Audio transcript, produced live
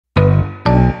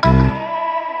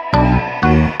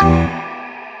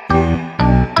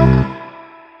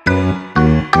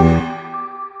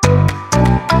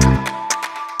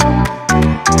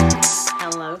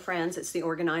it's the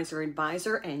Organizer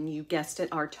Advisor, and you guessed it,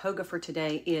 our toga for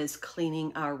today is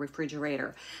cleaning our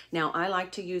refrigerator. Now, I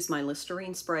like to use my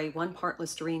Listerine spray, 1 part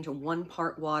Listerine to 1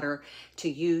 part water to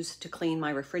use to clean my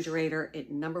refrigerator.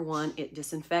 Number 1, it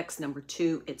disinfects. Number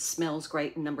 2, it smells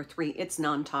great. And number 3, it's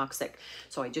non-toxic.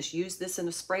 So I just use this in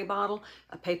a spray bottle,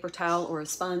 a paper towel, or a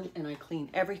sponge, and I clean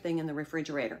everything in the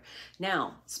refrigerator.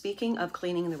 Now, speaking of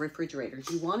cleaning the refrigerator,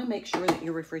 you want to make sure that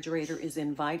your refrigerator is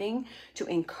inviting to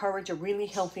encourage a really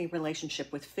healthy relationship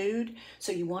with food.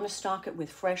 So you want to stock it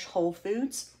with fresh whole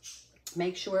foods.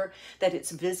 Make sure that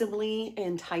it's visibly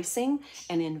enticing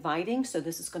and inviting. So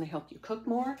this is going to help you cook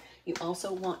more. You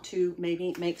also want to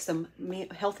maybe make some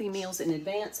healthy meals in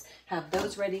advance, have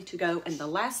those ready to go. And the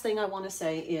last thing I want to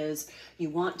say is you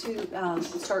want to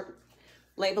start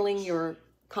labeling your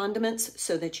condiments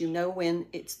so that you know when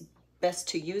it's best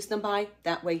to use them by.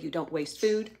 That way you don't waste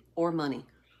food or money.